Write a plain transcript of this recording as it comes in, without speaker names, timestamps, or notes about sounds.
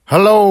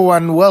Hello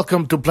and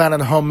welcome to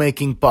Planet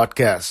Homemaking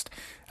Podcast.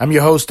 I'm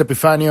your host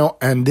Epifanio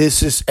and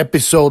this is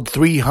episode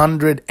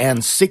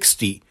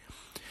 360.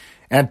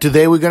 And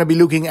today we're going to be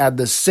looking at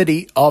the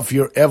Siddhi of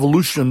your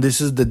evolution. This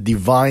is the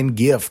divine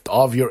gift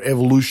of your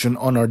evolution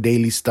on our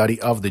daily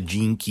study of the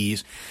gene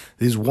keys.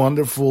 This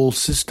wonderful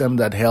system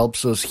that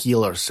helps us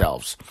heal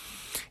ourselves.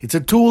 It's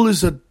a tool,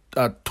 it's a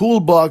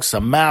toolbox,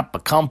 a map, a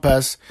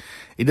compass.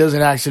 It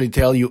doesn't actually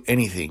tell you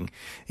anything.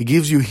 It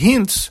gives you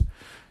hints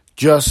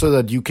just so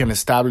that you can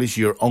establish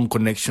your own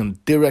connection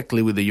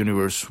directly with the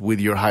universe, with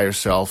your higher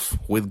self,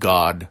 with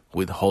God,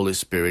 with Holy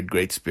Spirit,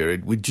 Great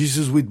Spirit, with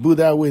Jesus, with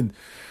Buddha, with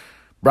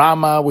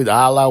Brahma, with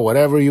Allah,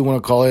 whatever you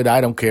want to call it.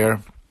 I don't care.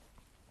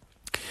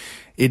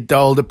 It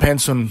all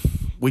depends on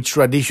which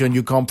tradition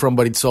you come from,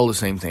 but it's all the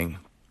same thing.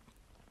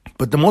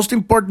 But the most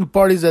important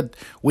part is that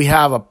we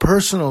have a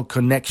personal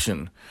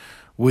connection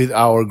with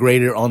our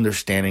greater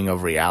understanding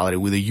of reality,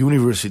 with the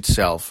universe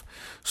itself,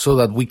 so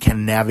that we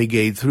can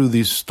navigate through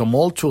these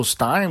tumultuous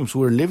times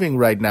we're living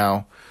right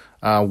now.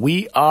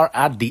 We are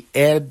at the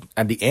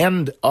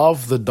end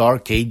of the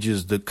Dark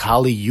Ages, the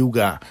Kali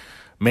Yuga.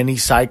 Many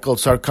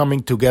cycles are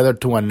coming together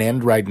to an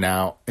end right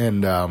now,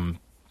 and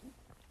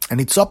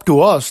it's up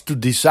to us to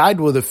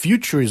decide what the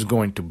future is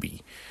going to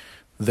be.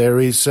 There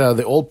is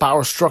the old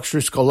power structure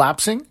is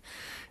collapsing,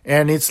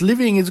 and it's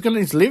beginning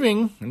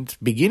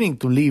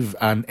to leave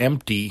an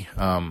empty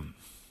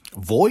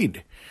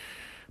void.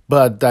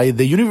 But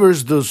the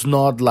universe does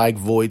not like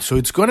void, so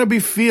it's going to be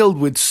filled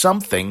with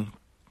something.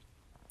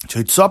 So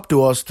it's up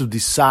to us to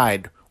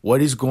decide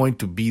what is going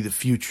to be the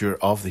future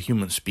of the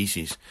human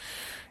species.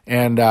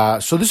 And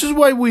so this is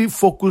why we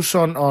focus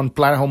on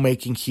planet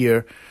homemaking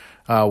here.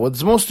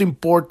 What's most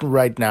important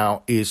right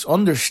now is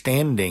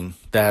understanding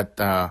that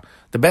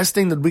the best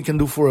thing that we can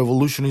do for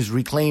evolution is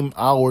reclaim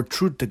our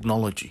true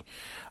technology,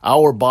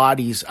 our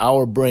bodies,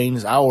 our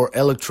brains, our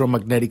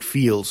electromagnetic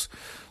fields,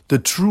 the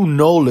true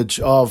knowledge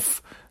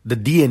of the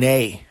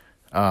DNA,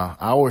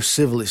 our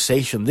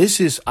civilization. This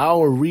is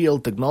our real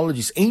technology.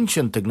 It's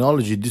ancient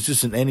technology. This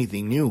isn't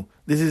anything new.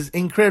 This is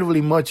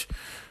incredibly much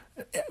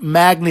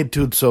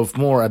magnitudes of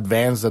more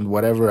advanced than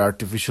whatever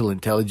artificial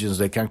intelligence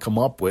they can come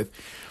up with.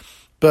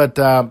 But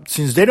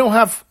since they don't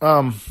have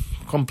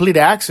complete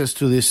access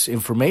to this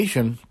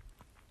information,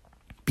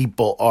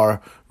 people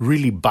are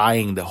really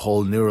buying the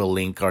whole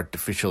Neuralink,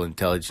 artificial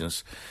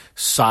intelligence,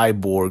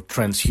 cyborg,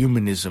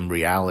 transhumanism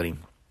reality.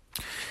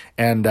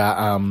 And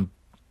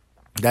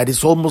that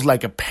is almost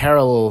like a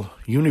parallel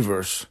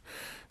universe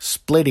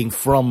splitting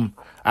from,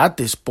 at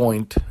this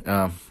point,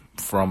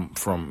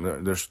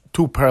 there's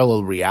two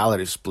parallel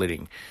realities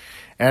splitting.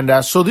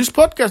 And so this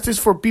podcast is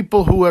for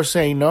people who are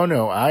saying,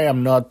 no, I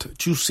am not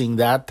choosing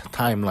that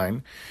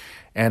timeline.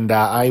 And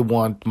I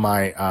want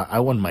my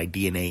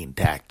DNA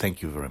intact.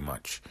 Thank you very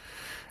much.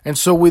 And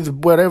so with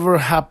whatever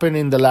happened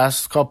in the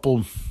last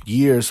couple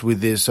years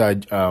with this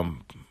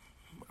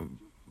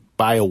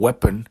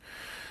bioweapon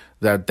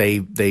that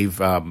they've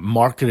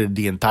marketed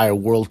the entire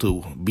world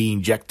to be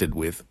injected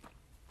with,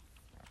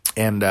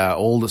 and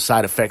all the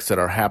side effects that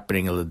are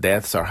happening and the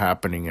deaths are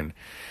happening,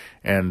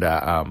 and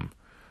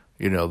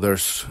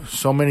there's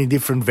so many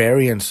different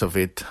variants of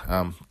it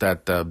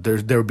that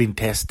they've been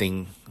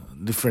testing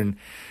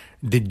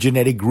the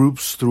genetic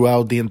groups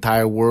throughout the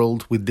entire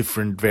world with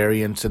different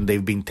variants, and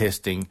they've been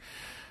testing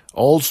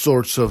all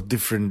sorts of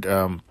different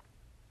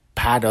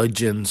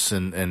pathogens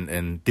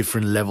and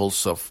different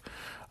levels of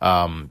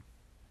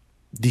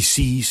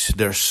disease.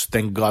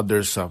 Thank God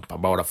there's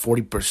about a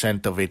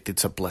 40% of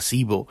it's a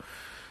placebo.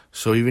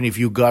 So even if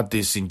you got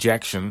this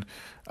injection,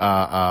 there's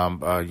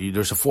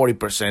a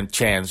 40%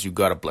 chance you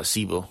got a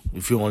placebo.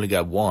 If you only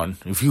got one,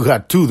 if you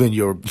got two, then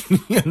you're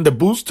and the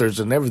boosters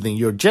and everything,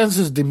 your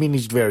chances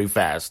diminished very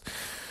fast.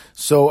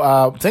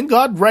 So thank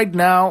God right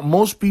now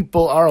most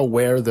people are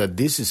aware that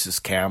this is a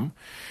scam,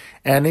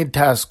 and it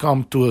has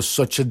come to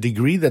such a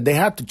degree that they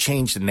had to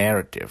change the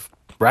narrative.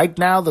 Right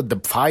now that the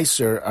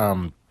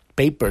Pfizer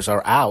papers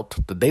are out,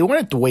 that they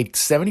wanted to wait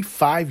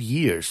 75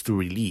 years to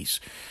release.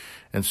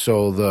 And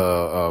so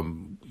the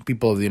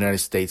people of the United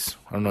States,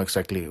 I don't know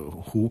exactly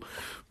who,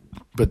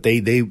 but they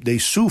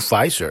sue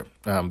Pfizer,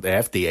 the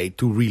FDA,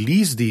 to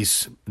release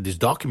these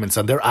documents,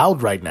 and they're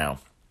out right now.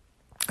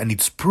 And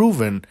it's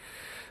proven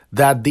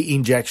that the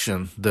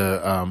injection,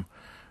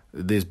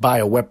 this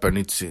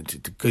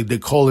bioweapon, they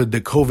call it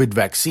the COVID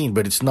vaccine,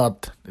 but it's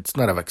not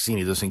a vaccine.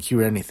 It doesn't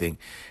cure anything.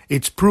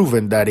 It's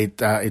proven that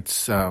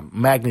its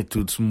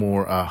magnitude's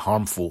more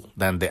harmful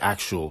than the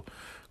actual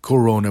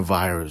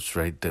coronavirus,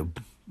 right? The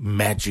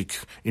magic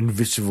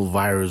invisible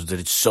virus that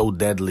it's so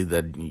deadly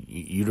that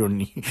you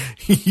don't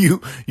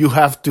you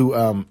have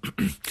to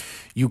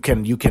you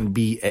can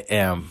be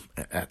a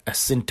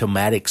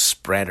symptomatic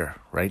spreader,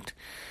 right?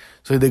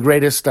 So the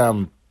greatest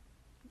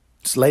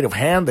sleight of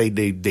hand they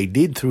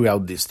did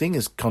throughout this thing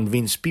is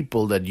convince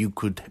people that you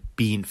could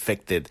be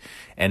infected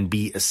and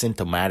be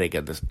asymptomatic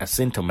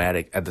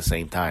at the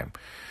same time.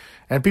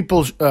 And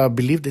people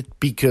believed it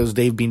because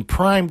they've been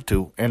primed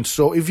to. And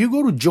so if you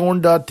go to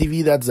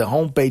journ.tv, that's the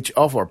homepage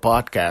of our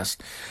podcast.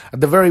 At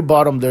the very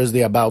bottom, there's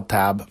the About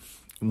tab.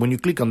 When you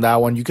click on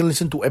that one, you can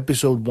listen to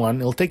episode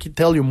 1. It'll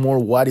tell you more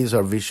what is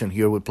our vision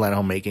here with Planet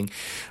Homemaking.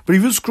 But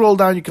if you scroll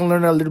down, you can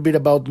learn a little bit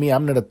about me.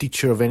 I'm not a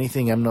teacher of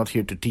anything. I'm not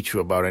here to teach you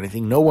about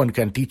anything. No one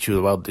can teach you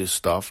about this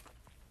stuff.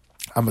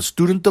 I'm a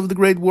student of the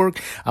great work.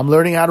 I'm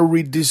learning how to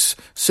read this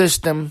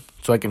system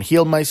so I can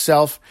heal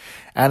myself.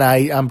 And I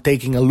am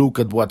taking a look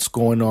at what's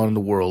going on in the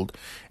world.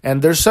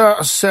 And there's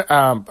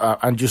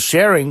I'm just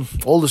sharing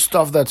all the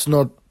stuff that's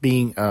not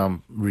being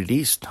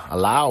released,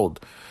 allowed.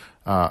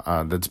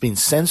 That's been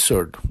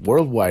censored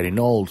worldwide in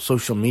all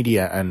social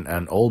media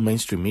and all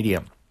mainstream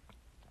media.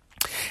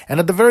 And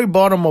at the very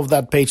bottom of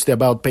that page, the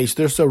About page,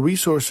 there's a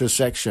resources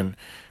section,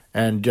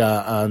 and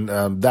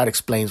that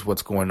explains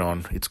what's going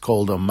on. It's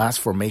called mass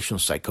formation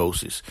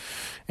psychosis.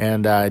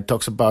 And it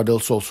talks about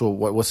also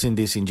what's in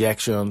these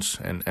injections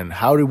and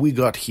how did we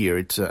got here.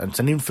 It's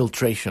an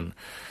infiltration,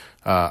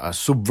 a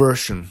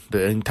subversion.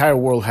 The entire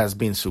world has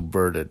been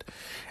subverted.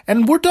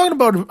 And we're talking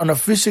about on a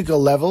physical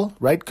level,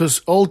 right?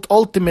 Because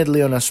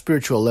ultimately on a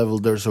spiritual level,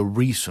 there's a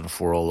reason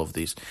for all of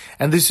this.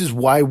 And this is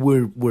why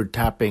we're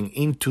tapping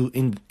into,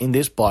 in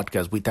this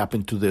podcast, we tap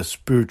into the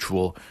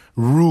spiritual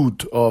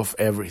root of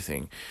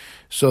everything.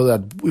 So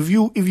that if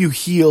you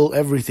heal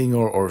everything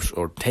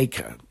or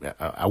take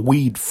a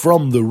weed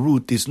from the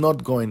root, it's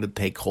not going to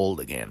take hold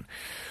again.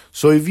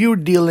 So if you're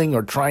dealing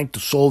or trying to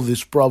solve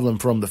this problem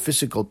from the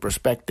physical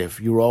perspective,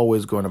 you're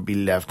always going to be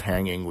left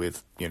hanging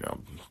with,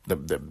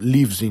 the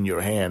leaves in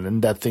your hand,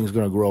 and that thing's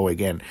going to grow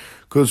again.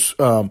 Because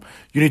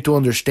you need to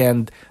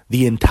understand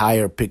the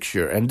entire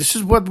picture. And this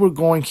is what we're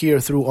going here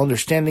through,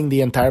 understanding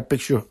the entire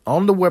picture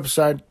on the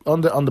website,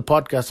 on the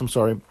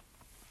podcast,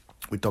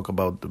 we talk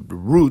about the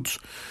roots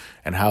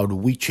and how do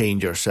we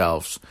change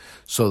ourselves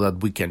so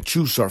that we can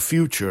choose our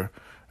future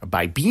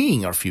by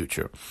being our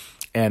future.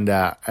 And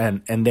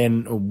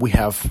then we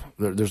have,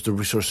 there's the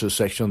resources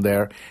section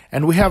there,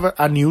 and we have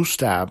a news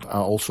tab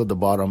also at the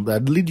bottom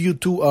that it will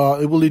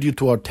lead you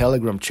to our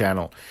Telegram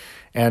channel.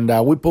 And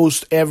we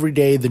post every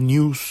day the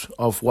news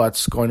of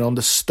what's going on,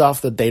 the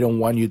stuff that they don't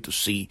want you to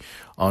see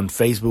on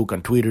Facebook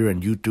and Twitter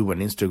and YouTube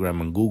and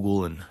Instagram and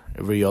Google and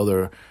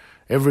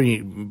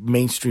every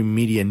mainstream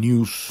media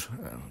news,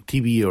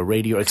 TV or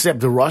radio,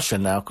 except the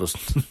Russian now, because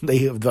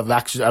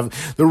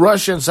the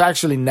Russians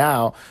actually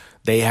now,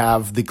 they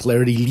have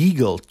declared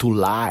illegal to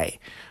lie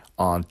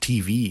on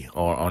TV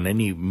or on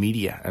any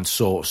media. And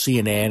so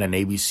CNN and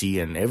ABC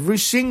and every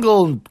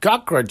single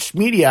cockroach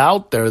media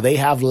out there, they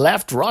have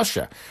left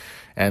Russia.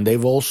 And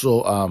they've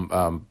also,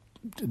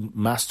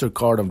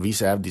 MasterCard and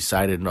Visa have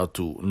decided not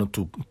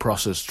to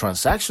process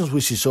transactions,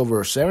 which is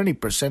over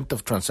 70%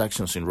 of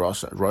transactions in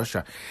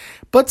Russia.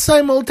 But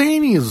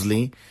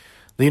simultaneously,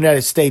 the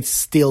United States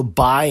still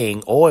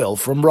buying oil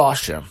from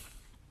Russia.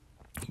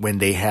 When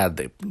they had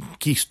the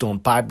Keystone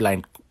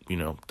Pipeline,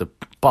 the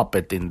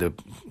puppet in the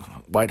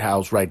White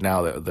House right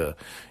now,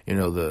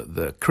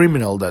 the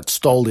criminal that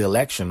stole the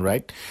election,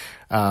 right?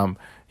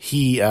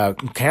 He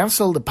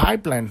canceled the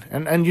pipeline,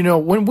 and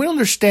when we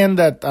understand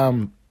that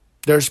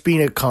there's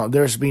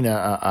been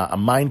a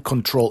mind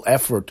control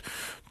effort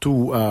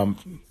to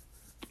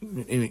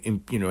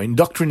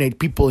indoctrinate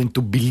people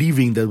into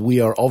believing that we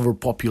are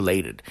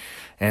overpopulated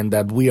and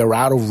that we are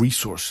out of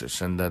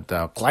resources and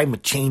that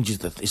climate change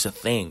is a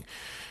thing.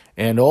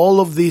 And all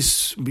of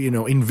these,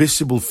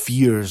 invisible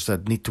fears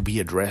that need to be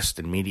addressed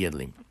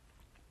immediately.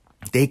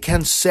 They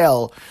can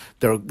sell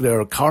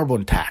their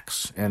carbon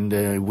tax. And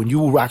when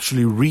you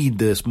actually read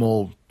the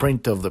small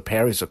print of the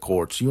Paris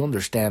Accords, you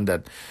understand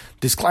that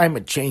this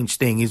climate change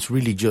thing is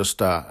really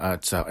just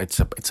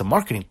it's a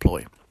marketing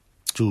ploy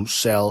to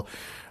sell.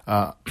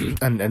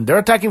 And they're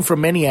attacking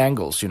from many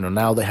angles.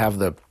 Now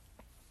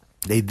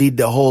they did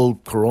the whole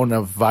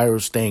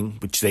coronavirus thing,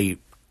 which they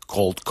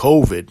called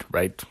COVID,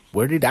 right?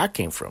 Where did that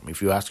came from?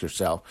 If you ask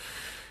yourself,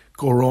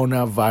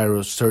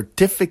 coronavirus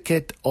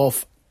certificate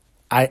of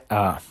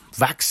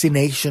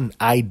vaccination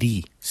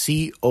ID,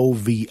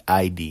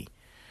 COVID,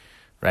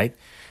 right?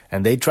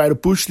 And they try to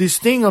push this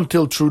thing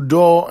until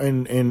Trudeau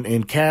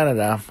in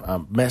Canada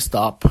messed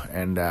up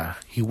and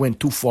he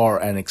went too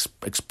far and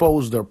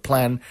exposed their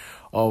plan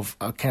of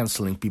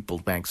canceling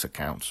people's bank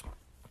accounts.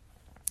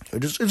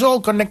 It's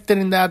all connected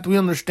in that. We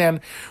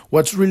understand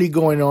what's really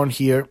going on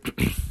here.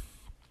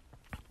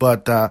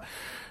 But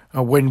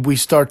when we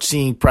start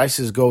seeing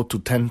prices go to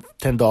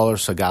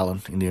 $10 a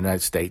gallon in the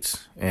United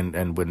States,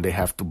 and when they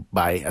have to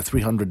buy a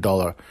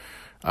 $300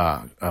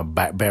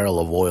 barrel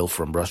of oil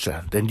from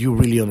Russia, then you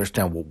really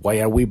understand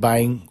why are we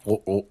buying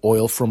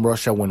oil from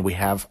Russia when we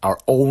have our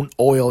own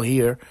oil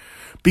here?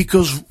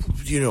 Because,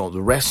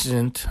 the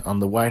resident on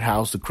the White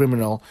House, the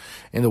criminal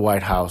in the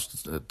White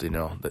House,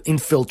 the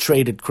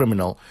infiltrated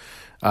criminal,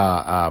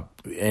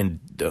 and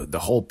the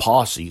whole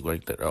posse,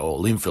 like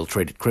all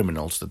infiltrated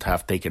criminals that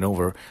have taken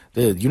over.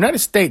 The United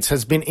States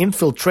has been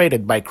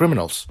infiltrated by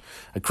criminals,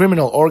 a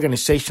criminal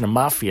organization, a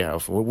mafia.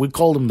 We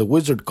call them the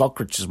Wizard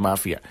Cockroaches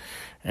Mafia.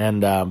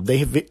 And they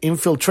have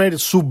infiltrated,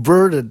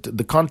 subverted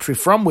the country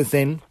from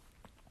within.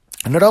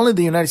 And not only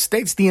the United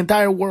States, the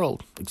entire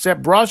world,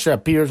 except Russia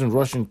appears in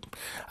Russian.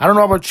 I don't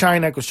know about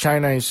China, because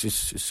China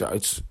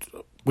it's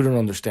we don't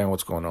understand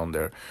what's going on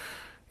there.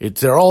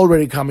 They're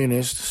already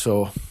communist,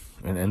 so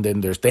and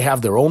then they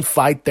have their own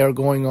fight there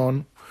going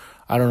on.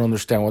 I don't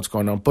understand what's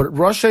going on. But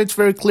Russia, it's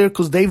very clear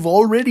because they've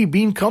already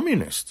been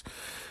communists.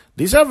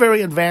 These are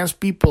very advanced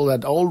people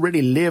that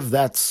already lived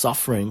that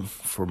suffering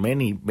for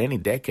many, many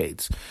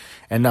decades.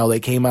 And now they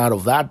came out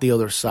of that the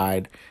other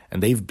side,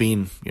 and they've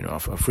been, a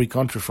free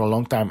country for a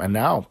long time. And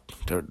now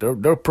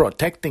they're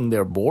protecting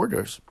their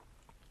borders.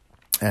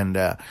 And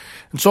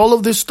so all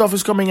of this stuff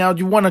is coming out.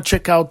 You want to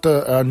check out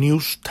the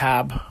news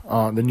tab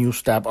on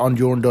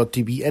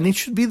journ.tv. And it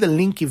should be the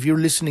link if you're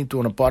listening to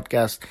on a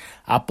podcast,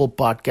 Apple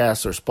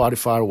Podcasts or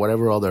Spotify or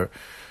whatever other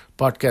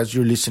podcast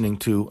you're listening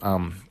to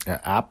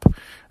app.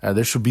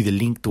 There should be the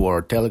link to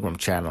our Telegram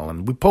channel.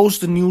 And we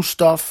post the new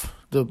stuff,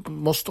 the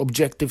most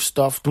objective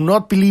stuff. Do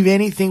not believe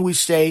anything we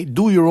say.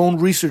 Do your own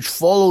research.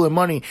 Follow the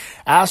money.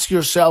 Ask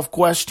yourself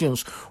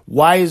questions.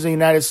 Why is the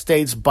United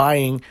States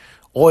buying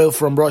oil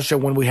from Russia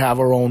when we have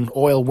our own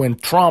oil, when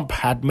Trump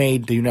had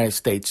made the United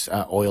States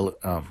oil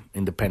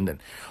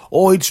independent?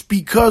 Oh, it's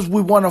because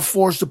we want to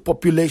force the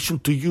population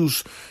to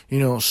use,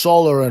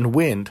 solar and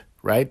wind,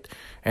 right?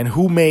 And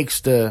who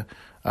makes the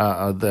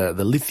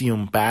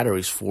lithium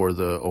batteries or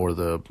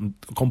the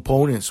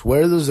components?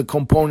 Where does the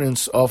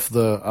components of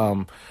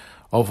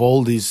of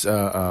all these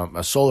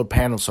solar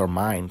panels are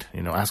mined?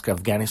 Ask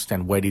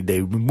Afghanistan. Why did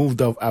they remove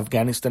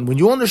Afghanistan? When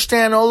you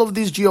understand all of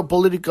these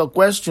geopolitical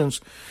questions,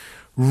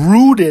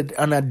 rooted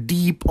on a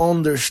deep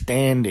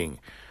understanding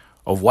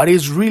of what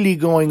is really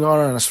going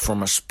on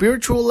from a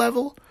spiritual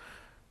level,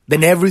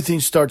 then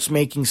everything starts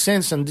making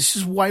sense. And this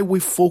is why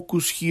we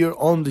focus here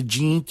on the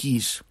gene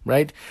keys,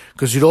 right?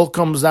 Because it all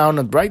comes down,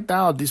 and right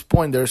now at this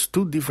point, there's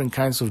two different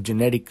kinds of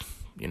genetic,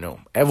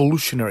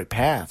 evolutionary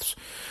paths.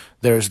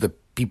 There's the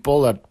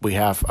people that we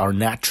have our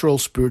natural,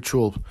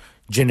 spiritual,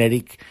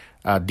 genetic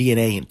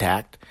DNA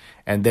intact.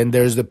 And then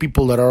there's the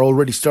people that are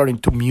already starting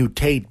to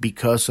mutate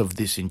because of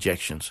these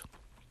injections.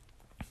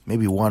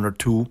 Maybe one or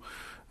two,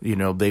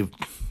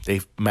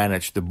 they've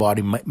managed, the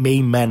body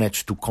may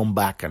manage to come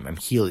back and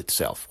heal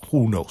itself.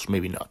 Who knows?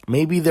 Maybe not.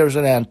 Maybe there's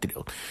an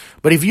antidote.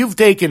 But if you've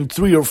taken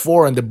 3 or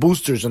 4 and the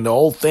boosters and the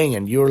whole thing,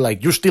 and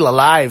you're still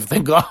alive,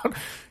 thank God,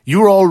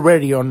 you're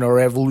already on our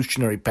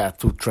evolutionary path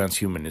to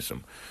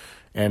transhumanism.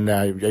 And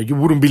you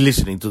wouldn't be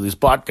listening to this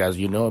podcast,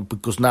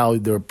 because now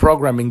they're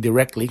programming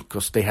directly,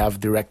 because they have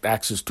direct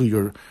access to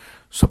your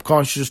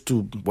subconscious,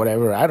 to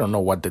whatever. I don't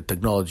know what the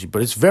technology,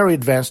 but it's very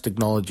advanced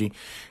technology,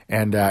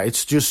 and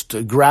it's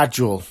just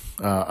gradual.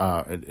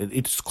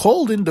 It's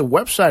called in the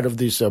website of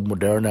this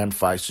Moderna and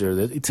Pfizer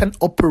that it's an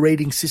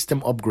operating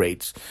system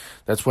upgrades.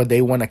 That's why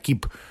they want to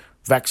keep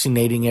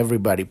vaccinating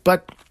everybody.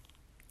 But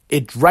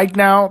right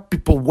now,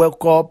 people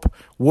woke up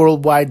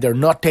worldwide. They're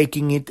not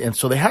taking it, and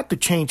so they had to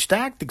change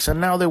tactics, and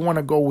now they want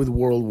to go with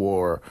World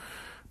War.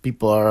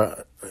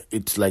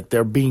 It's like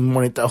they're being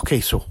monitored.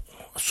 Okay, so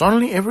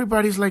suddenly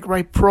everybody's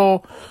right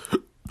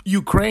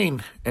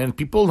pro-Ukraine, and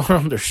people don't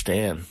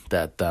understand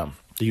that the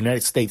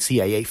United States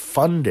CIA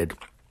funded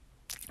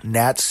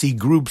Nazi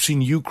groups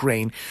in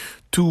Ukraine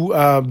to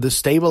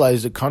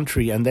destabilize the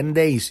country, and then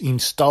they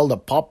installed a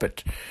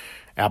puppet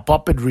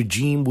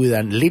regime with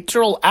a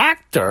literal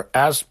actor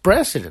as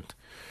president.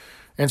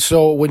 And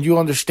so when you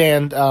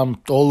understand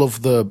all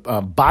of the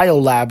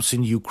biolabs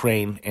in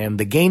Ukraine and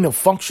the gain of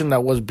function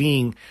that was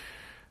being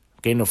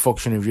gain of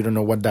function, if you don't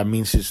know what that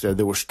means, is that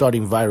they were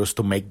studying virus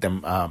to make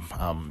them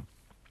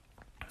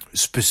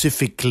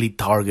specifically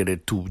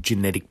targeted to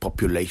genetic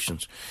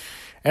populations.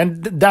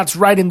 And that's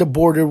right in the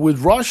border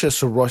with Russia,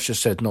 so Russia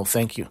said, no,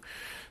 thank you.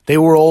 They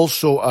were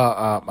also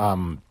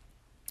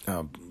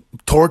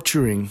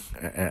torturing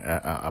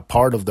a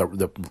part of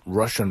the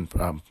Russian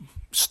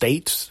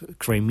states,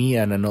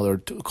 Crimea and another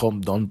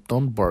called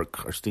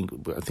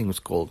Donbas, I think it's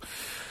called,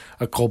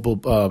 a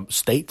couple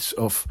states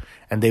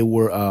and they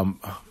were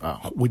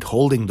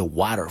withholding the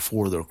water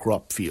for their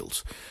crop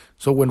fields.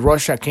 So when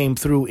Russia came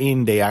through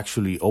they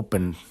actually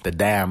opened the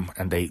dam,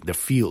 and the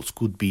fields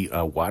could be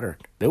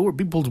watered.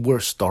 People were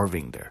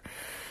starving there.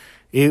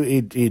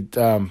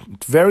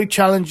 It's very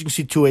challenging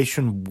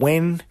situation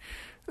when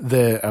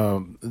this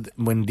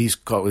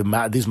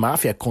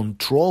mafia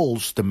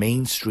controls the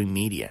mainstream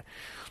media.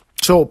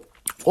 So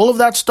all of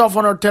that stuff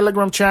on our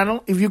Telegram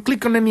channel. If you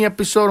click on any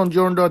episode on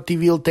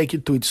journ.tv, it'll take you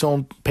to its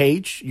own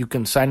page. You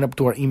can sign up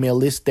to our email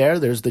list there.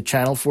 There's the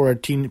channel for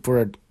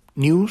our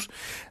news.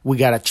 We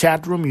got a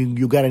chat room.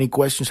 You got any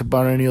questions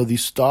about any of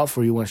this stuff,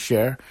 or you want to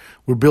share?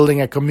 We're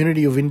building a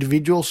community of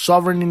individuals,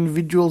 sovereign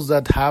individuals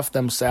that have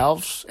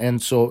themselves.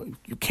 And so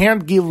you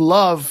can't give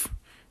love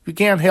You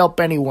can't help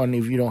anyone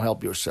if you don't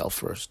help yourself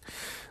first.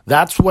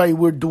 That's why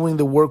we're doing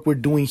the work we're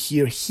doing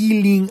here,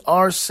 healing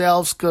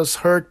ourselves, because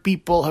hurt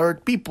people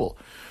hurt people.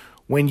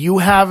 When you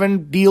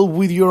haven't dealt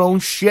with your own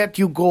shit,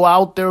 you go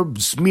out there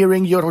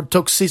smearing your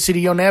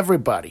toxicity on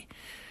everybody.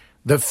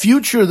 The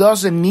future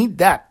doesn't need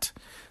that.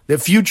 The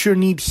future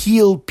needs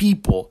healed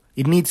people.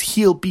 It needs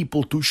healed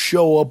people to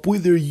show up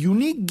with their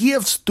unique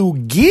gifts to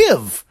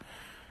give.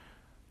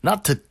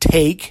 Not to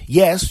take.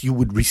 Yes, you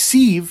would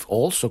receive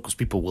also because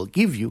people will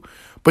give you.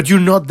 But you're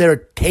not there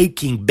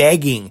taking,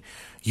 begging.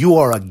 You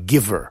are a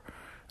giver.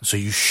 So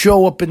you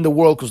show up in the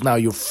world because now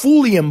you're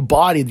fully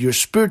embodied. Your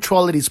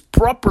spirituality is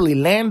properly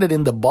landed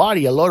in the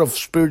body. A lot of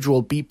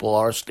spiritual people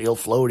are still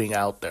floating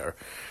out there.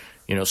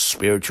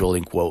 Spiritual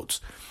in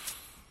quotes.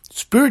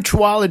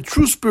 Spirituality,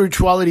 true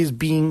spirituality is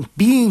being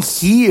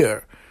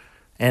here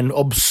and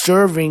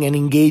observing and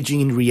engaging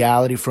in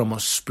reality from a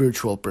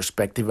spiritual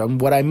perspective. And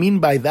what I mean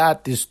by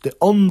that is the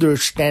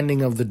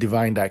understanding of the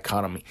divine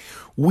dichotomy.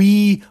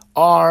 We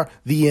are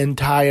the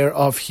entire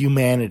of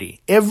humanity.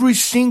 Every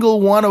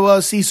single one of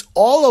us is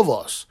all of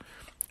us.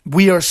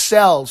 We are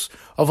cells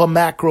of a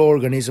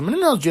macroorganism. And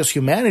not just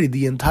humanity,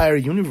 the entire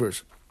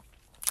universe.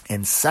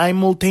 And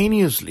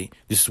simultaneously,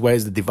 this is why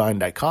it's the divine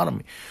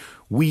dichotomy,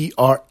 we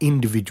are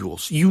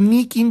individuals,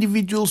 unique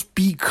individuals,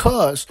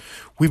 because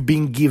we've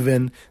been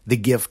given the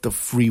gift of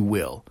free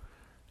will.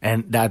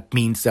 And that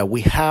means that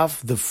we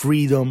have the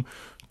freedom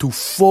to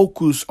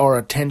focus our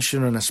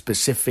attention on a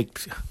specific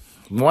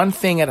one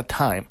thing at a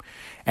time.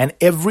 And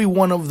every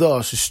one of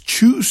those is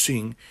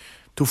choosing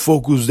to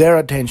focus their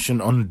attention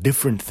on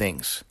different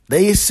things.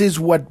 This is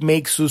what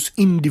makes us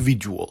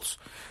individuals.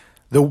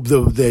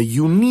 The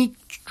unique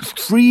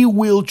free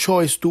will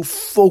choice to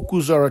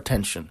focus our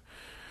attention.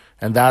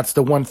 And that's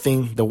the one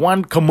thing, the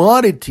one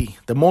commodity,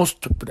 the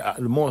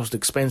most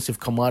expensive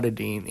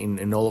commodity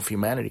in all of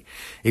humanity.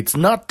 It's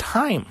not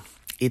time,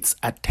 it's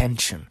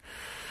attention.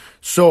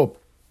 So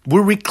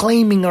we're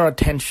reclaiming our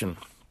attention.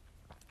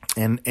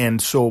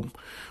 And so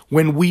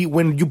when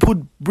you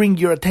bring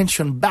your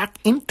attention back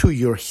into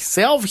your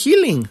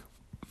self-healing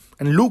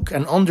and look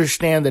and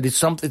understand that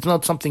it's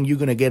not something you're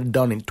going to get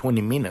done in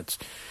 20 minutes.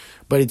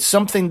 But it's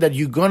something that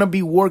you're going to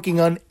be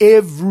working on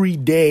every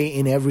day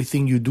in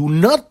everything you do.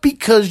 Not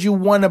because you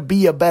want to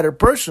be a better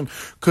person,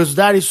 because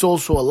that is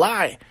also a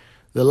lie.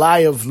 The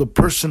lie of the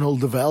personal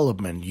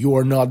development. You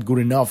are not good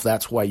enough.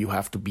 That's why you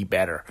have to be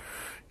better.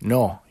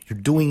 No, you're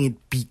doing it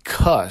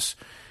because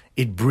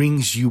it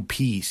brings you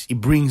peace.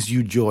 It brings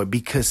you joy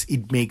because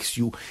it makes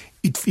you,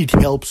 it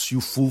helps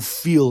you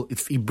fulfill,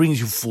 it brings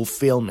you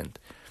fulfillment.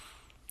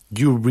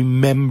 You're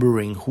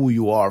remembering who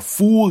you are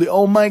fully.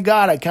 Oh my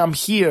God, I come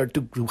here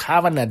to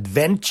have an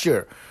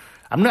adventure.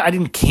 I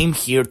didn't came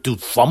here to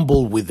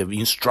fumble with the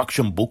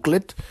instruction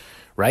booklet,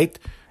 right?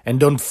 And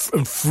don't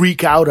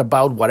freak out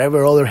about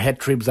whatever other head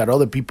trips that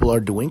other people are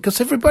doing,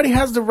 because everybody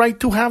has the right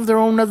to have their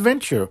own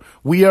adventure.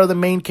 We are the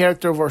main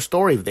character of our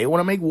story. If they want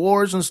to make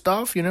wars and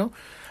stuff,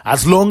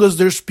 as long as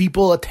there's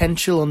people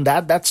attention on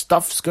that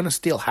stuff's going to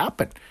still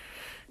happen.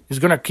 It's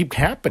going to keep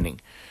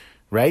happening.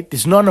 Right?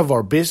 It's none of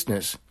our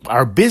business.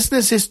 Our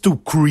business is to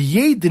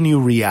create the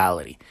new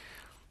reality.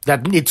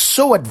 That it's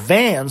so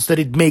advanced that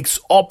it makes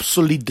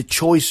obsolete the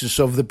choices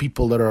of the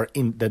people that are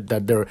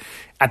that their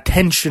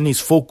attention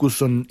is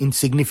focused on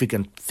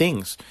insignificant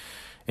things.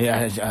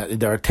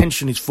 Their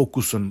attention is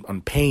focused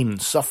on pain and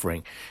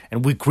suffering.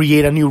 And we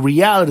create a new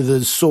reality that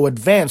is so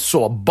advanced,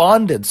 so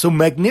abundant, so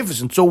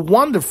magnificent, so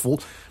wonderful.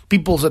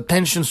 People's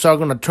attentions are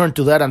going to turn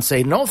to that and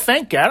say, no,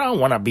 thank you. I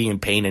don't want to be in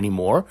pain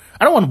anymore.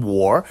 I don't want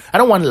war. I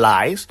don't want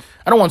lies.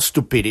 I don't want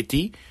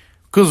stupidity.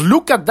 Because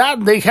look at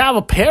that. They have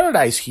a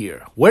paradise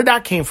here. Where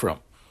that came from?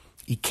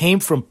 It came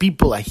from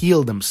people that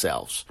healed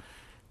themselves.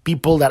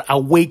 People that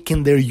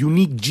awakened their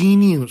unique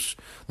genius,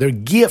 their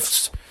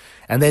gifts,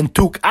 and then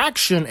took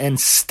action and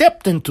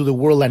stepped into the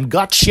world and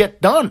got shit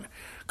done.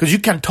 Because you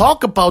can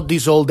talk about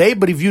this all day,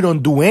 but if you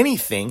don't do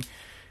anything,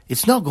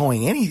 it's not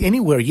going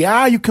anywhere.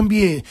 Yeah, you can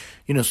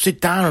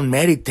sit down and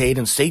meditate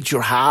and sage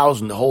your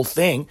house and the whole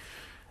thing.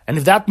 And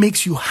if that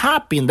makes you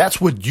happy and that's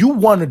what you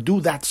want to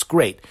do, that's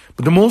great.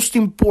 But the most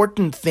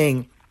important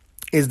thing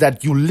is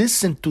that you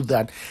listen to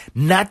that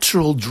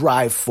natural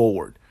drive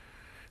forward.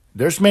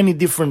 There's many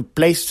different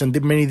places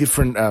and many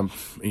different,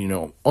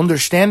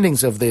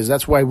 understandings of this.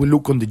 That's why we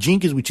look on the Gene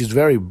Keys, which is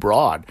very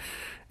broad.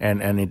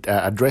 And it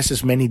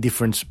addresses many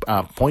different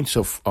points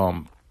of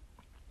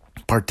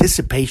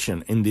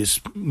participation in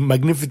this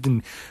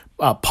magnificent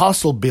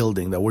puzzle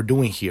building that we're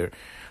doing here.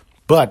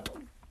 But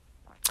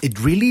it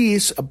really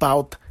is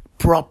about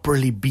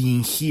properly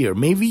being here.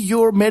 Maybe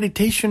your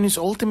meditation is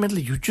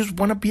ultimately you just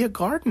want to be a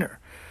gardener.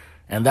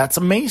 And that's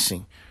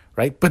amazing,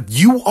 right? But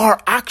you are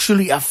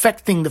actually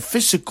affecting the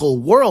physical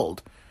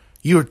world.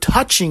 You're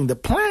touching the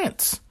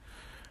plants,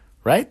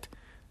 right?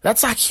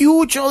 That's a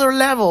huge other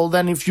level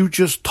than if you're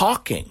just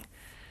talking.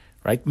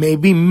 Right?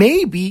 Maybe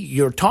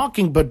you're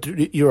talking, but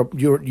you're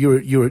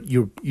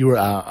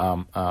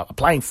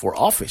applying for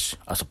office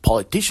as a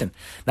politician.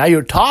 Now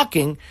you're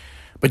talking,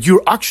 But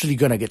you're actually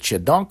going to get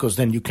shit done, because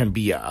then you can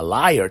be a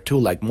liar too,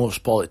 like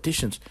most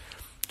politicians.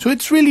 So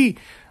it's really,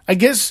 I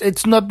guess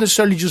it's not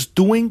necessarily just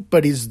doing,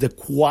 but it's the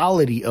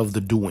quality of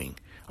the doing.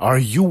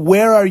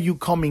 Where are you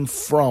coming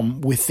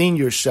from within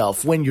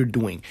yourself when you're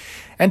doing?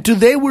 And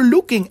today we're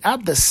looking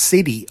at the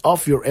Siddhi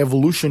of your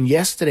evolution.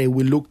 Yesterday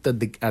we looked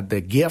at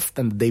the gift,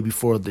 and the day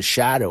before the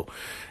shadow.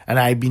 And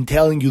I've been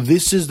telling you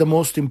this is the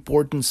most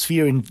important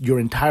sphere in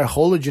your entire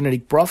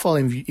hologenetic profile.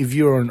 And if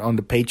you're on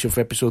the page of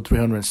episode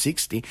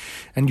 360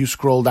 and you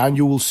scroll down,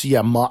 you will see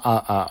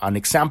an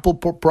example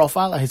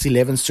profile. It has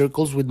 11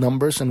 circles with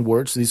numbers and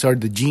words. These are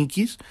the gene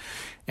keys.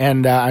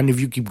 And if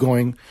you keep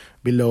going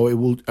below, it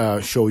will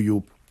show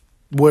you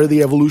where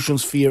the evolution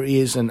sphere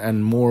is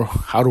and more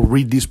how to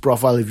read this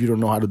profile if you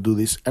don't know how to do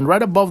this. And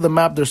right above the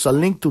map, there's a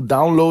link to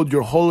download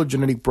your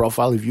hologenetic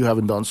profile if you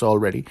haven't done so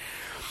already.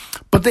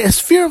 But the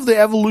sphere of the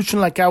evolution,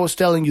 like I was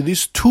telling you,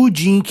 these two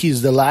gene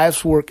keys, the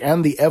life's work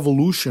and the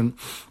evolution,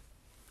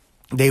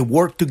 they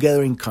work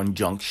together in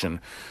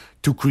conjunction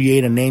to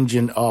create an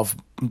engine of,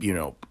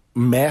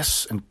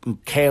 mess and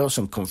chaos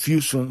and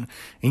confusion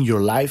in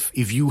your life.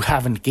 If you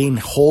haven't gained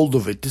hold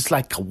of it, it's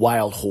like a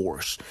wild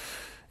horse.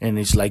 And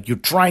it's like you're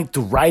trying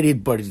to ride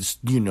it, but it's,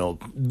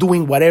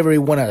 doing whatever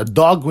you want. A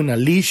dog with a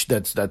leash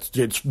that's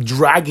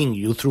dragging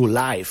you through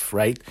life,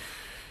 right?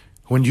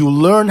 When you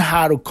learn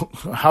how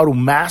to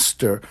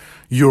master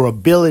your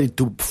ability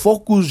to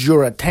focus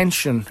your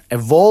attention,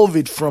 evolve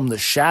it from the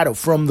shadow,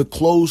 from the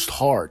closed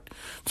heart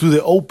to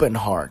the open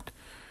heart,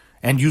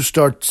 and you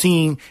start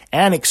seeing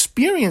and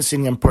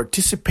experiencing and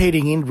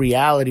participating in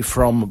reality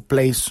from a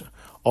place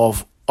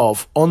of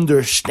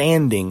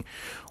understanding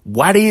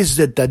what is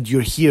it that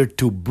you're here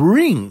to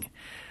bring,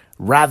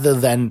 rather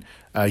than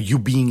you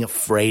being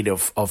afraid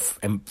of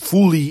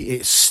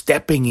fully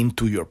stepping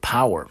into your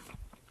power.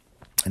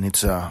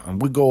 And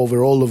and we go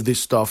over all of this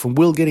stuff, and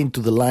we'll get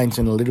into the lines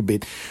in a little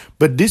bit.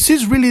 But this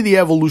is really the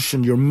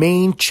evolution, your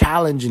main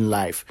challenge in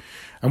life.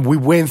 And we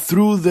went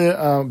through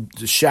the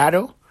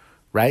shadow,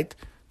 right?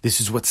 This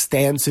is what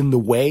stands in the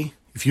way.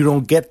 If you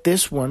don't get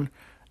this one,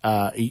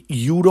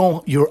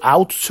 your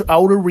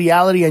outer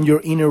reality and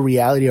your inner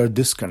reality are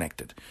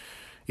disconnected.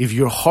 If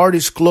your heart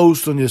is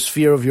closed on the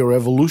sphere of your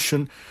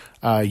evolution,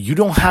 you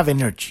don't have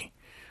energy.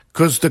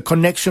 Because the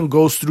connection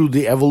goes through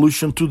the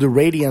evolution, through the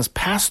radiance,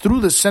 pass through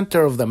the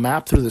center of the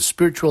map, through the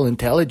spiritual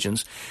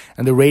intelligence,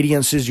 and the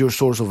radiance is your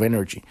source of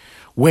energy.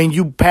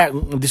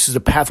 This is a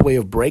pathway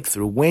of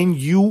breakthrough. When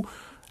you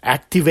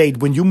activate,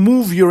 when you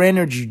move your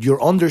energy, your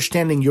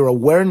understanding, your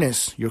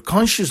awareness, your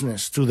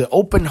consciousness to the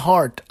open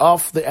heart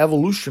of the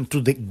evolution,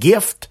 to the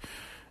gift.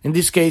 In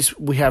this case,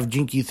 we have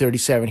gene key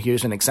 37.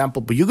 Here's an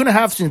example. But you're going to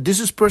have, since this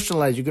is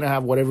personalized, you're going to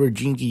have whatever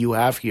gene key you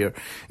have here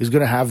is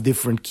going to have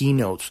different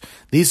keynotes.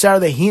 These are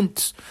the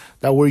hints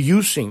that we're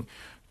using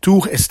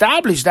to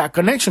establish that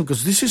connection,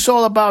 because this is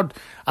all about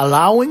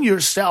allowing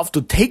yourself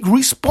to take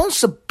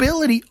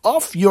responsibility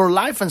of your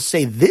life and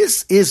say,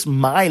 this is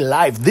my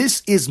life.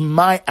 This is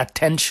my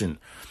attention.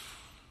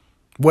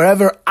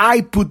 Wherever I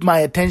put my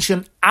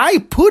attention,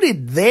 I put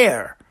it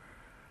there.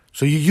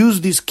 So you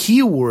use this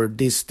keyword,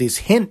 this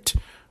hint,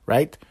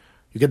 right?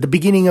 You get the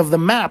beginning of the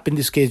map. In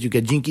this case, you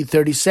get gene key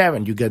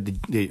 37. You get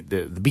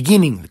the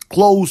beginning, the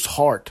closed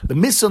heart, the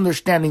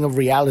misunderstanding of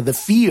reality, the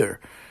fear,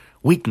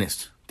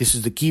 weakness. This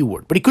is the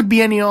keyword. But it could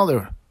be any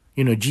other,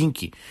 gene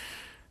key.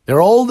 They're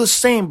all the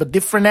same, but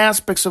different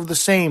aspects of the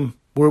same.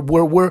 We're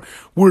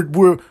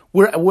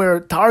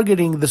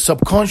targeting the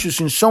subconscious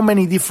in so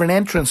many different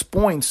entrance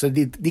points that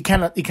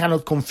it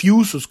cannot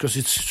confuse us, because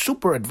it's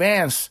super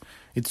advanced.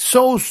 It's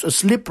so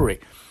slippery.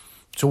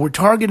 So we're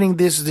targeting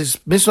these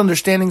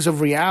misunderstandings of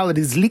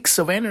reality, these leaks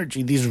of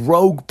energy, these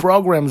rogue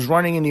programs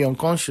running in the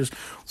unconscious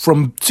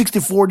from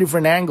 64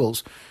 different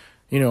angles,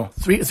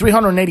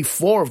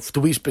 384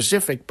 to be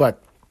specific,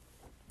 but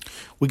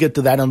we get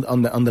to that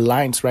on the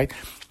lines, right?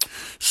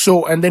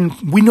 So, and then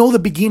we know the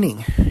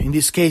beginning. In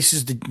this case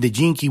is the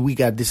gene key. We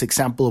got this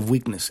example of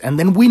weakness. And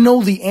then we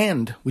know the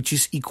end, which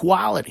is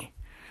equality,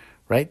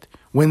 right?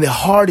 When the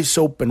heart is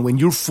open, when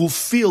you're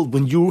fulfilled,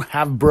 when you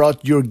have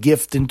brought your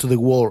gift into the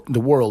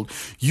world,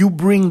 you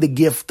bring the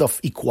gift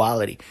of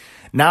equality.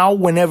 Now,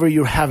 whenever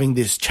you're having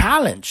this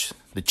challenge,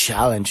 the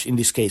challenge in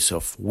this case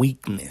of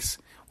weakness,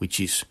 which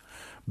is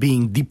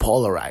being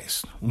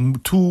depolarized,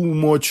 too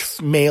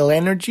much male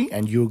energy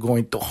and you're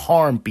going to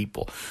harm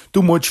people,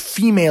 too much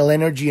female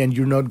energy and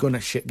you're not going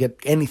to get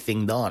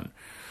anything done.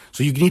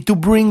 So you need to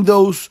bring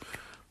those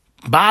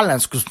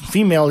balance, because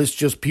female is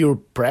just pure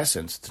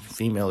presence.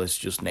 Female is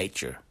just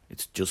nature.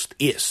 It's just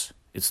is.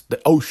 It's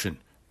the ocean.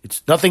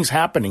 Nothing's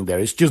happening there.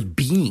 It's just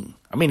being.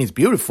 I mean, it's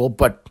beautiful,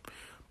 but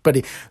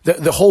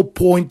the whole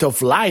point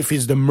of life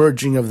is the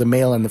merging of the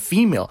male and the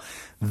female,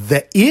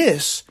 the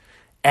is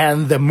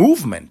and the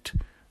movement,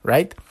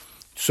 right?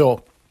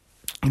 So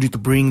you need to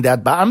bring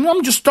that back.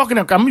 I'm just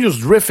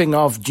riffing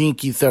off gene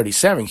key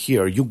 37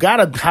 here. You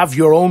gotta have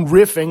your own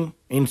riffing,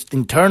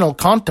 internal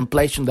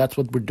contemplation. That's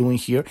what we're doing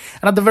here.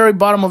 And at the very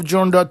bottom of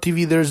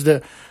Journ.tv, there's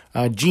the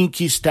Gene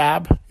Keys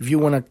tab, if you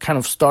want to kind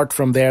of start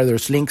from there,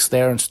 there's links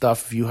there and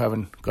stuff if you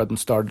haven't gotten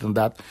started on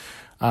that.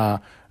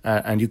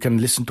 And you can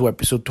listen to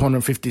episode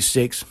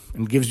 256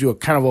 and gives you a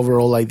kind of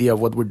overall idea of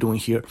what we're doing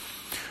here.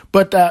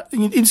 But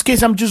in this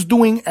case, I'm just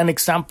doing an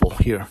example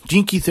here,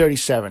 Gene Key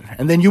 37.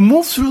 And then you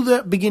move through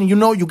the beginning. You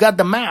know, you got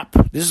the map.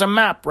 This is a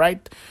map,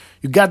 right?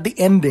 You got the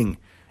ending,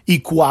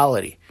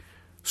 equality.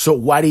 So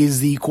what is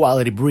the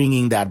equality?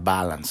 Bringing that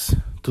balance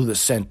to the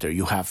center.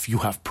 You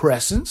have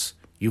presence,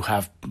 you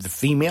have the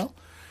female,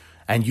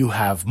 and you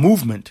have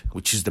movement,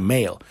 which is the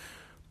male.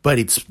 But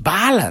it's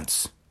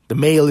balance. The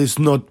male is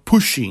not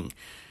pushing.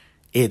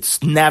 It's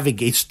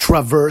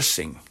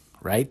traversing,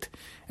 right?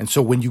 And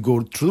so when you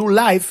go through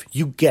life,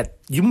 you're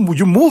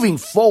moving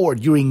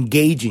forward, you're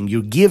engaging,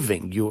 you're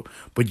giving,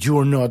 but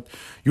you're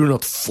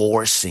not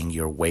forcing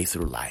your way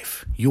through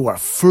life. You are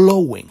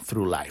flowing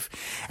through life.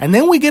 And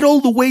then we get all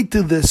the way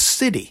to the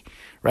Siddhi,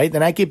 right?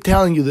 And I keep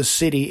telling you the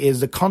Siddhi is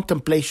the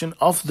contemplation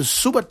of the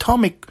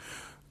subatomic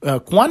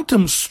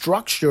quantum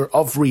structure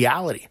of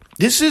reality.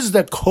 This is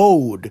the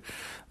code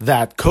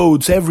that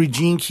codes every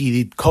gene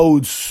key. It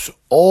codes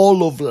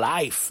all of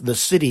life. The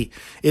Siddhi,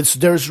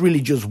 there's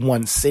really just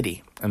one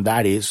Siddhi, and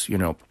that is,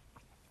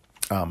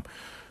 the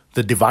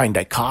divine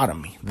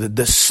dichotomy.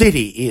 The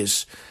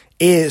Siddhi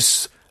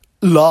is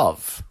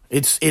love.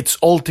 It's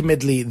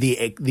ultimately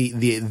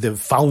the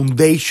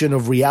foundation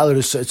of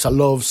reality. So it's a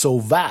love so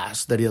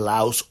vast that it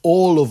allows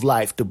all of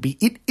life to be.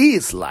 It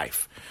is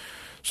life.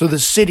 So the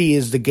Siddhi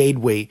is the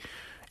gateway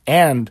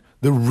and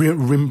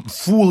the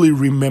fully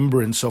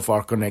remembrance of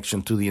our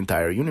connection to the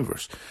entire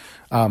universe.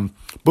 But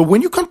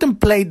when you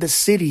contemplate the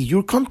Siddhi,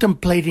 you're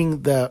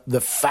contemplating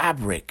the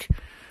fabric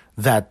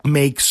that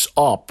makes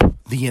up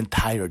the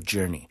entire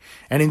journey.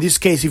 And in this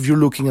case, if you're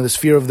looking at the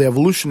sphere of the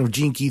evolution of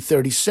Gene Key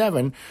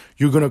 37,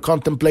 you're going to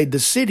contemplate the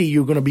Siddhi.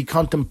 You're going to be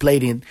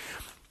contemplating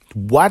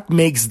what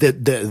makes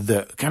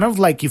the kind of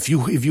like if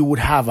you would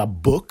have a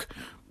book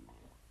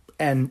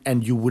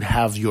and you would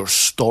have your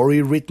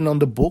story written on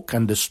the book,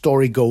 and the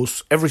story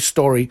goes, every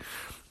story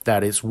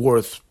that is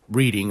worth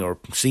reading or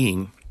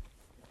seeing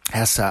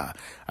has a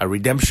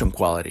redemption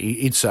quality.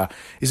 It's a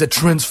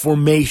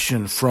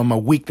transformation from a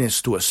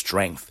weakness to a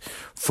strength,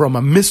 from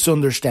a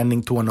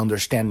misunderstanding to an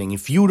understanding.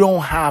 If you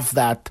don't have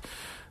that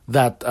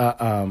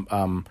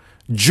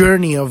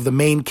journey of the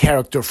main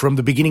character from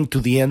the beginning to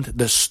the end,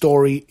 the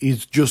story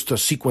is just a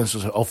sequence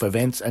of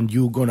events, and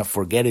you're gonna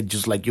forget it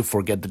just like you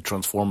forget the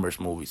Transformers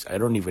movies. I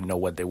don't even know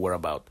what they were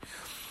about.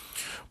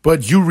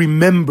 But you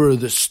remember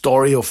the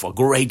story of a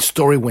great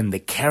story when the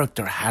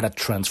character had a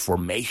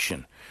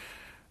transformation,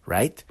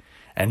 right?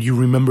 And you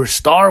remember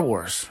Star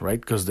Wars,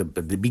 right? Because at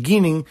the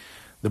beginning,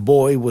 the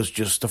boy was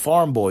just a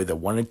farm boy that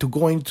wanted to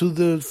go into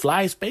the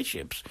fly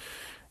spaceships.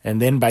 And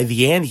then by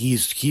the end,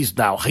 he's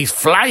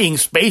flying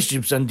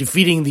spaceships and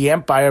defeating the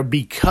Empire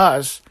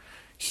because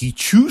he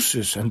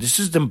chooses. And this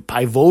is the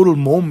pivotal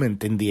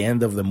moment in the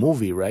end of the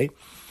movie, right?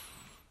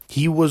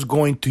 He was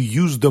going to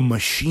use the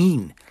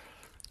machine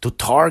to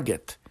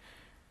target.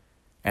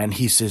 And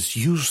he says,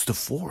 use the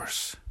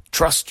Force.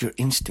 Trust your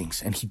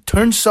instincts. And he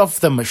turns off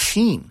the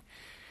machine.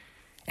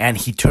 And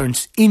he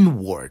turns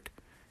inward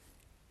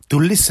to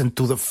listen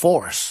to the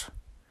Force.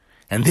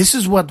 And this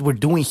is what we're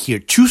doing here,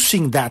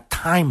 choosing that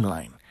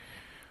timeline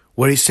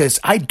where he says,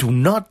 I do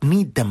not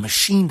need the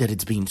machine that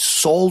it's being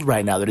sold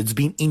right now, that it's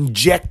being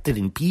injected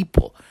in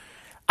people.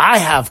 I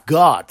have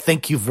God.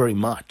 Thank you very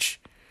much.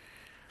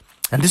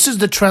 And this is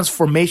the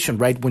transformation,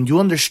 right? When you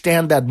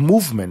understand that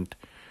movement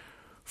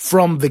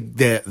from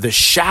the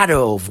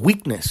shadow of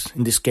weakness,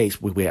 in this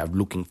case, we have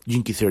looking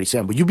Gene Key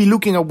 37, but you'll be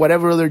looking at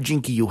whatever other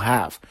Gene Key you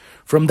have,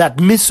 from that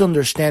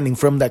misunderstanding,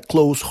 from that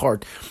closed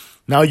heart.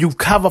 Now you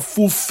have a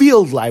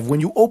fulfilled life. When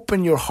you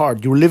open your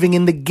heart, you're living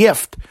in the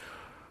gift.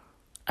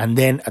 And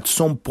then at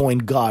some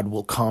point, God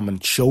will come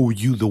and show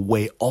you the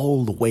way,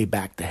 all the way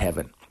back to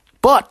heaven.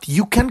 But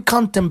you can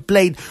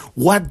contemplate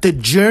what the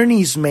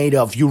journey is made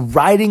of. You're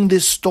writing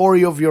this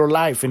story of your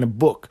life in a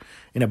book,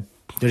 that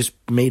is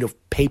made of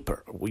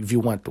paper, if you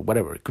want, or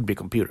whatever. It could be a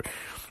computer.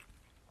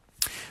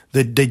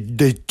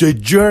 The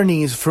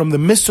journey is from the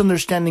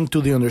misunderstanding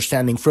to the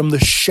understanding, from the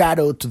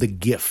shadow to the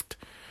gift.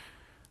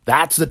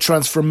 That's the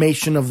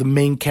transformation of the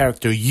main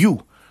character,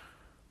 you.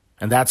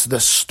 And that's the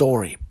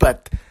story.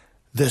 But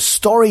the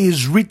story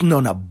is written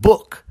on a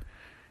book,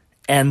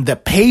 and the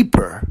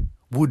paper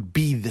would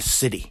be the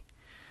Siddhi.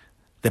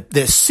 The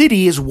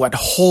Siddhi is what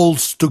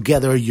holds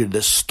together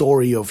the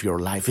story of your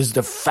life. It's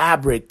the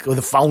fabric or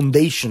the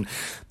foundation.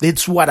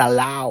 It's what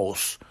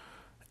allows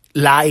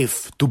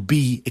life to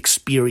be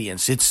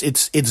experienced. It's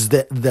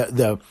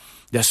the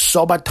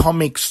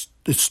subatomic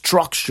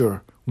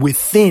structure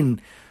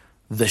within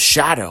the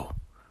shadow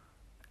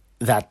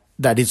that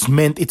is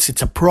meant.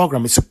 It's a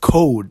program. It's a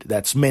code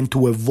that's meant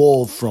to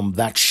evolve from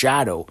that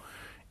shadow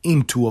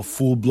into a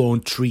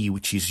full-blown tree,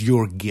 which is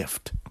your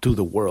gift to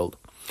the world.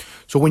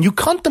 So when you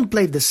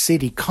contemplate the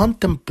Siddhi,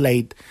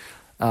 contemplate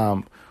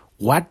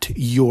what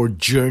your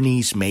journey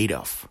is made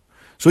of.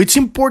 So it's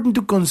important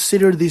to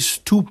consider these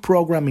two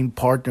programming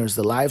partners,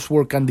 the life's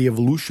work and the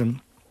evolution,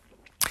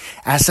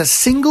 as a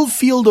single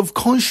field of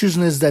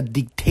consciousness that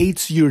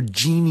dictates your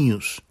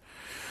genius.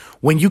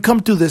 When you come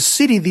to the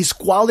city, this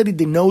quality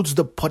denotes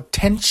the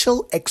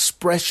potential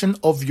expression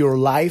of your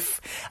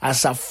life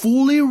as a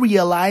fully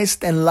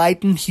realized,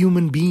 enlightened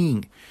human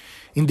being.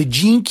 In the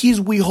Gene Keys,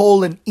 we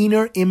hold an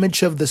inner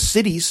image of the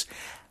cities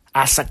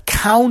as a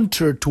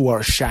counter to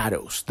our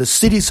shadows. The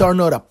cities are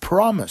not a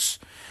promise.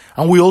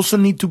 And we also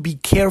need to be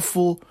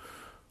careful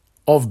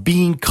of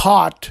being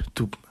caught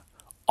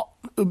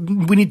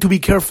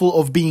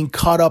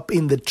up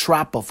in the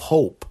trap of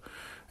hope.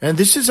 And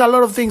this is a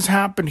lot of things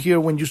happen here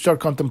when you start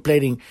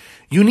contemplating.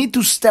 You need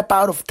to step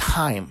out of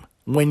time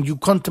when you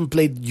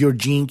contemplate your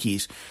Gene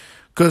Keys.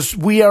 Because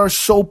we are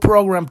so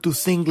programmed to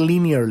think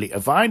linearly.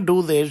 If I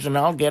do this and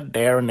I'll get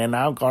there and then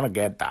I'm going to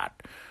get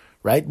that.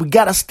 Right? We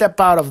got to step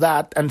out of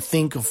that and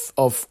think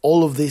of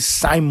all of this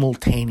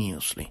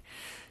simultaneously.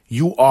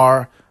 You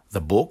are the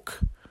book,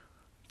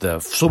 the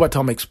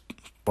subatomic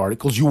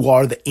particles. You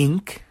are the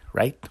ink,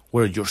 right?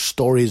 Where your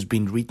story is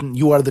being written.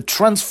 You are the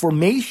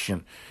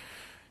transformation.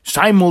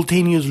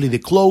 Simultaneously, the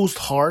closed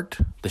heart,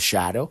 the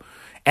shadow,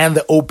 and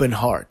the open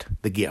heart,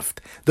 the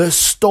gift. The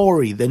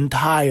story, the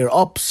entire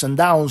ups and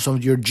downs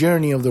of your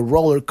journey of the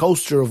roller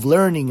coaster of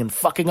learning and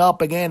fucking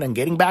up again and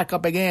getting back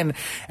up again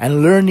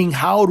and learning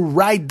how to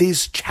ride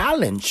this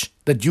challenge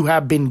that you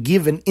have been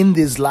given in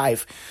this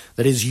life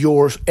that is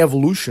your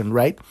evolution,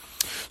 right?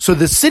 So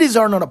the cities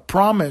are not a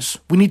promise.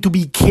 We need to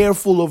be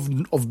careful of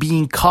not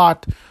being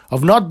caught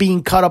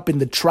up in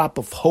the trap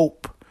of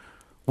hope.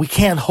 We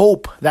can't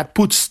hope. That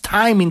puts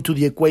time into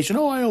the equation.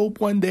 Oh, I hope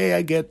one day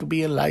I get to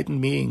be an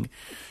enlightened being.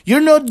 You're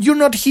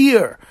not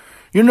here.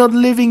 You're not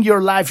living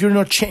your life. You're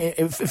not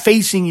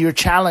facing your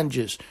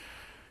challenges.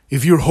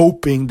 If you're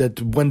hoping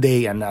that one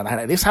day, and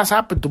this has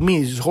happened to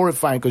me, this is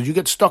horrifying because you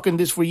get stuck in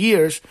this for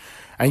years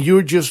and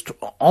you're just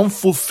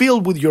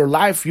unfulfilled with your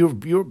life.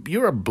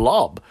 You're a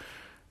blob.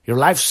 Your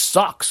life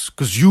sucks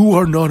because you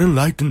are not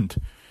enlightened.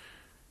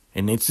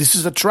 And this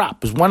is a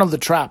trap. It's one of the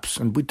traps.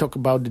 And we talk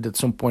about it at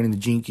some point in the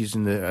Gene Keys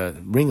in the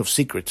Ring of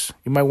Secrets.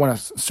 You might want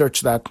to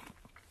search that.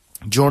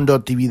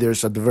 Journ.tv,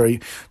 there's at the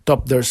very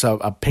top, there's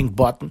a pink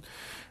button.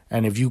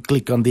 And if you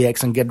click on the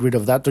X and get rid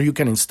of that, or you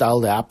can install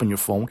the app on your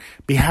phone.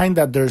 Behind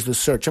that, there's the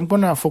search. I'm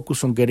going to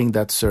focus on getting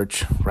that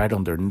search right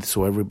underneath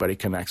so everybody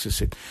can access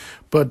it.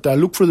 But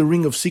look for the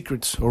Ring of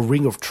Secrets or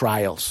Ring of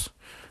Trials.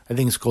 I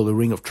think it's called the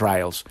Ring of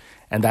Trials.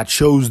 And that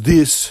shows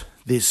these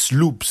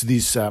loops,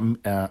 these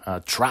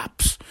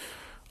traps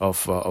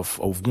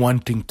of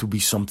wanting to be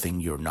something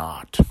you're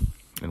not.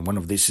 And one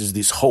of this is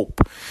this hope.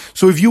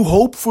 So if you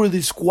hope for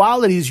these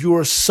qualities, you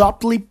are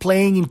subtly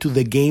playing into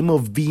the game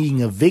of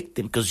being a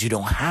victim because you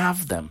don't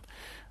have them,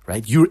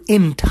 right? You're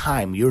in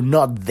time. You're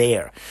not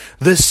there.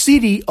 The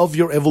city of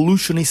your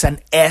evolution is an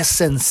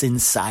essence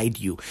inside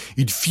you.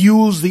 It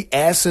fuels the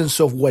essence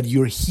of what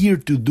you're here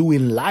to do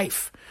in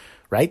life,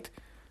 right?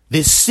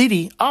 This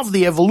city of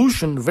the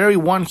evolution, very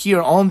one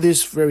here on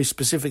this very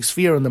specific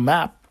sphere on the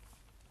map,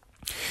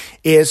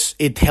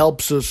 it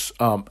helps us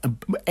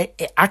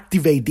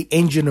activate the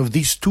engine of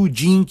these two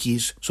Gene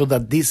Keys so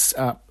that this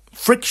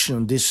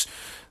friction, this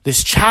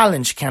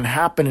challenge can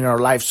happen in our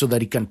life so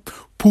that it can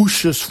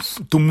push us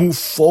to move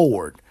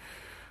forward,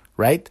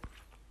 right?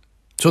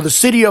 So the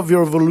city of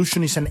your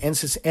evolution is an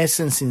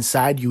essence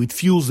inside you. It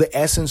fuels the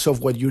essence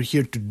of what you're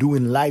here to do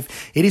in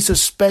life. It is a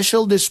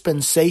special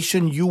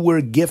dispensation you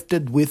were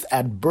gifted with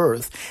at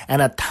birth,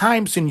 and at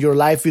times in your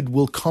life it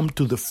will come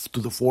to the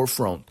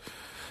forefront.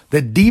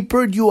 The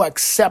deeper you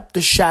accept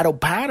the shadow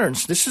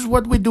patterns, this is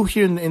what we do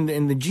here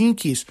in the Gene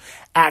Keys.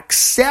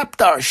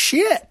 Accept our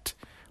shit.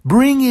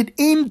 Bring it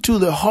into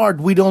the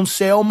heart. We don't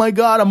say, oh my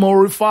God, I'm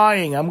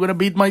horrifying. I'm going to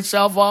beat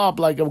myself up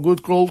like a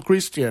good old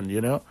Christian, you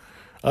know.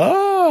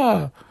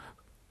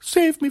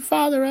 Save me,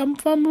 Father.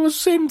 I'm a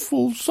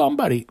sinful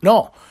somebody.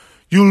 No,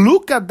 you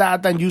look at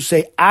that and you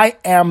say, I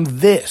am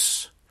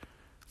this.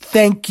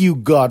 Thank you,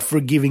 God,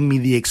 for giving me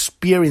the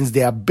experience,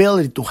 the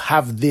ability to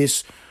have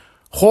this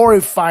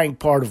horrifying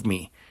part of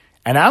me.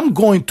 And I'm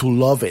going to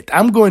love it.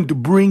 I'm going to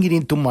bring it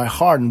into my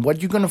heart. And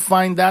what you're going to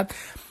find that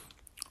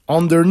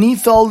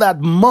underneath all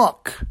that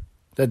muck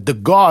that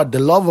the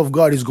love of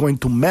God is going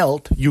to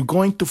melt, you're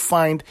going to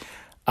find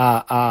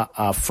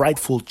a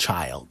frightful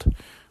child,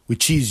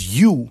 which is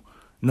you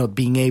not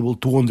being able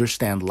to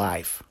understand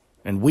life.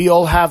 And we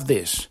all have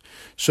this.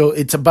 So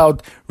it's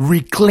about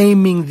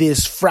reclaiming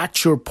these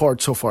fractured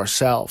parts of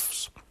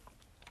ourselves.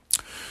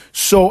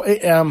 So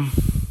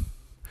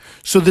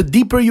the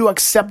deeper you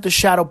accept the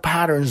shadow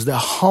patterns, the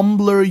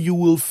humbler you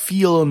will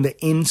feel on the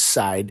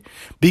inside,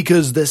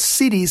 because the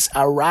cities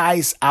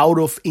arise out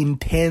of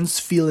intense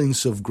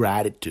feelings of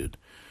gratitude.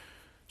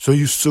 So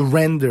you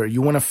surrender.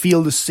 You want to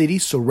feel the city?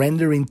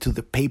 Surrender into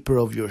the paper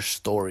of your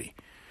story.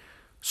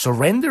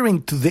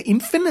 Surrendering to the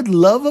infinite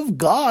love of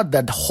God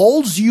that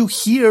holds you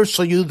here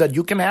so that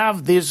you can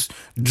have this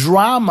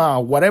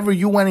drama, whatever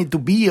you want it to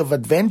be, of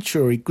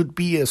adventure. It could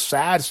be a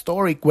sad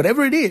story,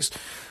 whatever it is.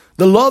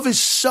 The love is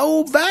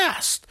so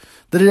vast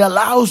that it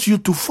allows you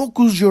to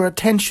focus your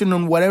attention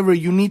on whatever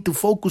you need to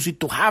focus it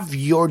to have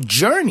your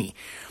journey.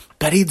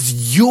 But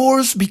it's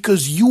yours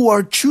because you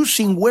are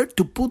choosing where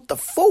to put the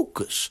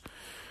focus,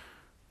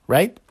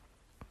 right?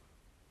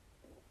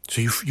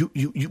 So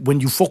you when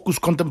you focus,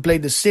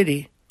 contemplate the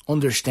city,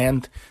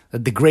 understand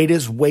that the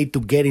greatest way to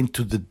get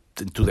into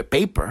the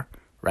paper,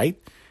 right,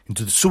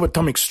 into the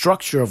subatomic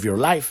structure of your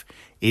life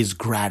is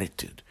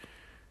gratitude.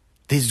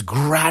 This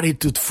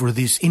gratitude for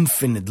this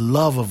infinite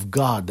love of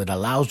God that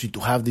allows you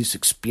to have this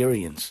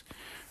experience,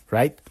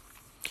 right?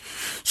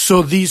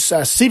 So these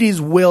cities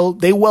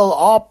they well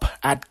up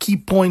at key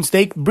points.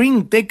 They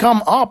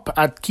come up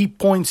at key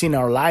points in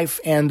our life,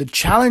 and the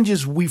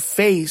challenges we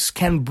face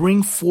can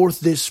bring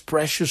forth these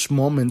precious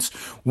moments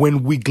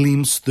when we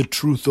glimpse the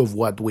truth of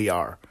what we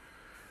are.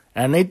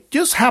 And it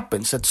just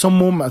happens at some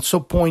moment, at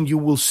some point you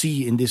will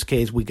see, in this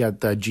case, we got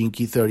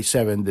Jinky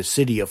 37, the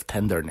city of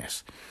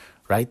tenderness,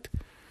 right?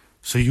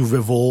 So you've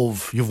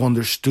evolved, you've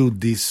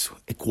understood this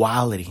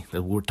equality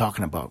that we're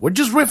talking about. We're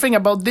just riffing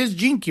about this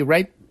Jinky,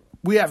 right?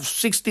 We have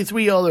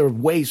 63 other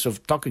ways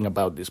of talking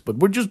about this, but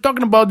we're just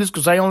talking about this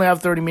because I only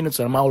have 30 minutes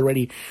and I'm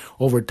already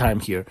over time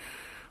here.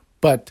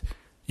 But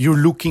you're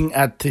looking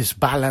at this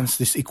balance,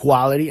 this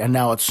equality, and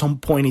now at some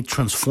point it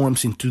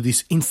transforms into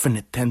this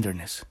infinite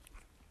tenderness.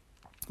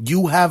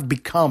 You have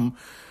become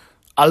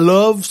a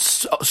love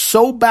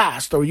so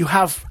vast, or you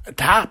have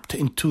tapped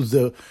into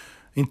the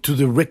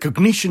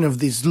recognition of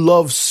this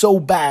love so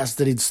vast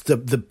that it's the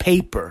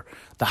paper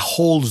that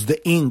holds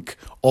the ink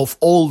of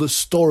all the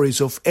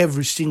stories of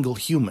every single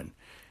human.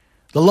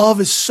 The love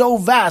is so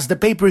vast, the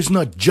paper is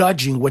not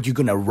judging what you're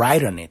going to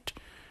write on it.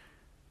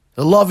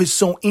 The love is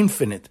so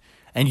infinite,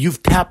 and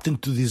you've tapped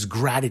into this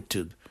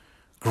gratitude.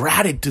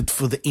 Gratitude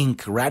for the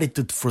ink,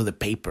 gratitude for the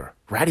paper,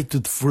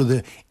 gratitude for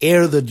the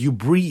air that you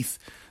breathe,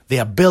 the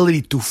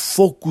ability to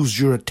focus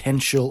your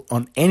attention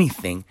on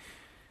anything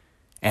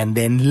and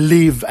then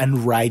live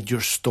and write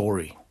your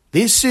story.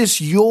 This is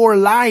your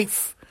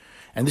life.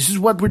 And this is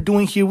what we're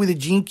doing here with the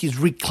Jinkies,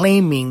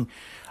 reclaiming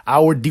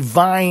our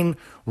divine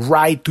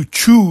right to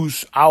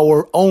choose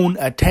our own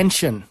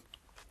attention.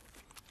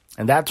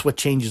 And that's what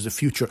changes the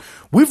future.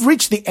 We've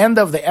reached the end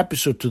of the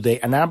episode today,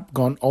 and I've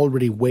gone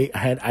already way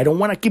ahead. I don't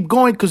want to keep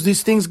going because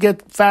these things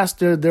get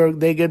faster.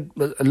 They get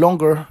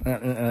longer,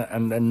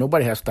 and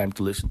nobody has time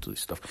to listen to this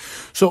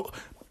stuff. So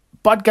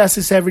podcast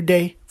is every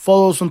day.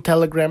 Follow us on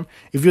Telegram.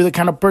 If you're the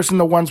kind of person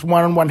that wants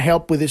one-on-one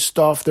help with this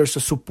stuff, there's a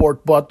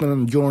support button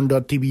on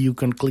journ.tv. You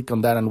can click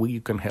on that and we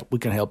can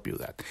help you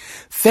with that.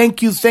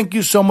 Thank you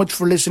so much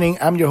for listening.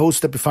 I'm your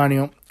host,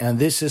 Epifanio, and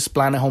this is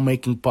Planet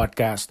Homemaking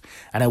Podcast.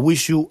 And I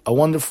wish you a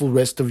wonderful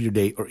rest of your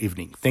day or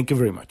evening. Thank you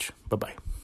very much. Bye-bye.